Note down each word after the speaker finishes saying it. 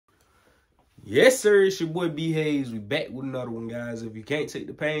Yes, sir. It's your boy B Hayes. We back with another one, guys. If you can't take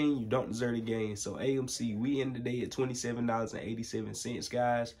the pain, you don't deserve the gain. So AMC, we ended the day at $27.87,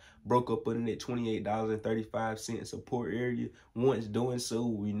 guys. Broke up on it at $28.35 support area. Once doing so,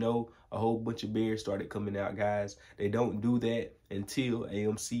 we know a whole bunch of bears started coming out, guys. They don't do that until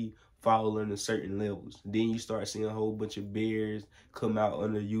AMC fall under certain levels. Then you start seeing a whole bunch of bears come out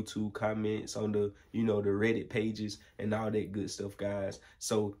on the YouTube comments, on the, the Reddit pages and all that good stuff, guys.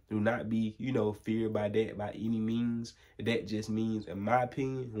 So do not be, feared by that by any means. That just means, in my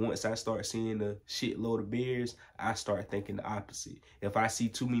opinion, once I start seeing a shitload of bears, I start thinking the opposite. If I see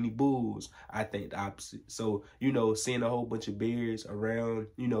too many bulls, I think the opposite. So, seeing a whole bunch of bears around,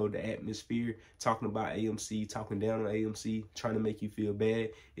 the atmosphere, talking about AMC, talking down on AMC, trying to make you feel bad,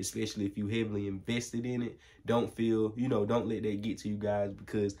 especially if you heavily invested in it. Don't feel, don't let that get to you, guys,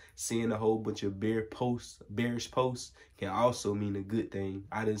 because seeing a whole bunch of bearish posts can also mean a good thing.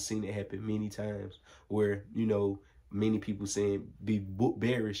 I done seen it happen many times where, many people saying be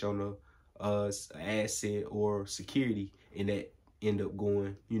bearish on a asset or security, and that end up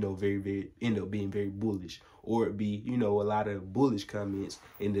going, end up being very bullish, or it be, a lot of bullish comments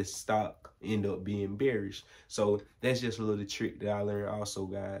and the stock end up being bearish. So that's just a little trick that I learned also,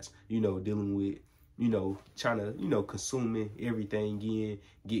 guys, dealing with, trying to, consuming everything in,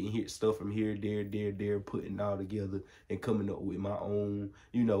 getting hit stuff from here, there, putting it all together and coming up with my own,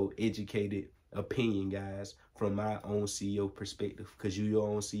 educated opinion, guys, from my own CEO perspective, because you're your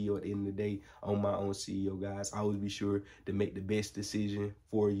own CEO at the end of the day. On my own CEO, guys, always be sure to make the best decision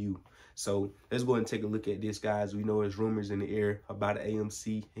for you. So let's go ahead and take a look at this, guys. We know there's rumors in the air about an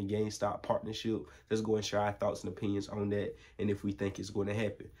AMC and GameStop partnership. Let's go and share our thoughts and opinions on that, and if we think it's going to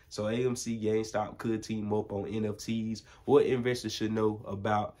happen. So AMC, GameStop could team up on NFTs. What investors should know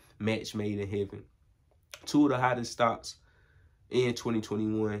about match made in heaven. Two of the hottest stocks in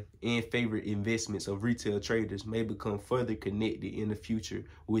 2021 and favorite investments of retail traders may become further connected in the future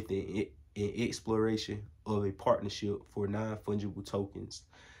with an exploration of a partnership for non-fungible tokens.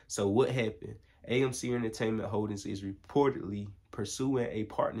 So what happened? AMC Entertainment Holdings is reportedly pursuing a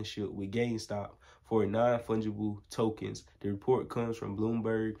partnership with GameStop for non-fungible tokens. The report comes from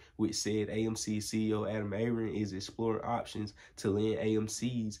Bloomberg, which said AMC CEO Adam Aron is exploring options to lend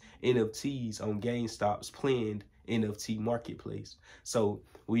AMC's NFTs on GameStop's planned NFT marketplace. So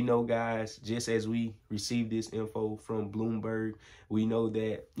we know, guys, just as we received this info from Bloomberg, we know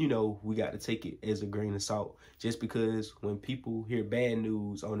that, we got to take it as a grain of salt. Just because when people hear bad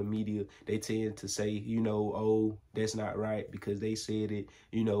news on the media, they tend to say, oh, that's not right because they said it,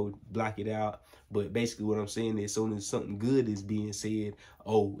 block it out. But basically what I'm saying is, as soon as something good is being said,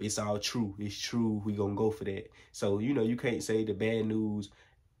 oh, it's all true. It's true. We're going to go for that. So, you can't say the bad news.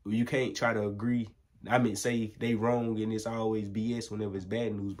 You can't try to agree. Say they wrong and it's always BS whenever it's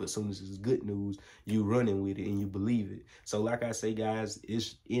bad news, but as soon as it's good news, you running with it and you believe it. So like I say, guys,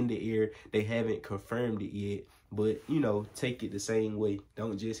 it's in the air. They haven't confirmed it yet, but, take it the same way.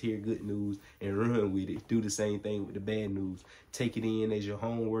 Don't just hear good news and run with it. Do the same thing with the bad news. Take it in as your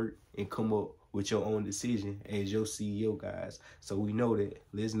homework and come up with your own decision as your CEO, guys. So we know that.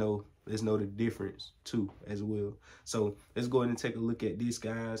 Let's know the difference too as well. So let's go ahead and take a look at this,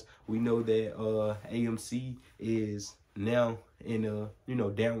 guys. We know that AMC is now in a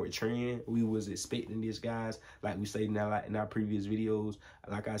downward trend. We was expecting this, guys, like we say now, like in our previous videos.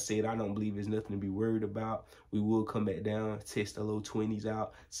 Like I said, I don't believe there's nothing to be worried about. We will come back down, test the low 20s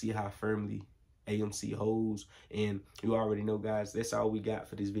out, see how firmly AMC holds. And you already know, guys, that's all we got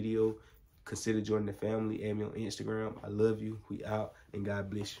for this video. Consider joining the family. Add me on Instagram. I love you. We out, and God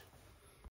bless you.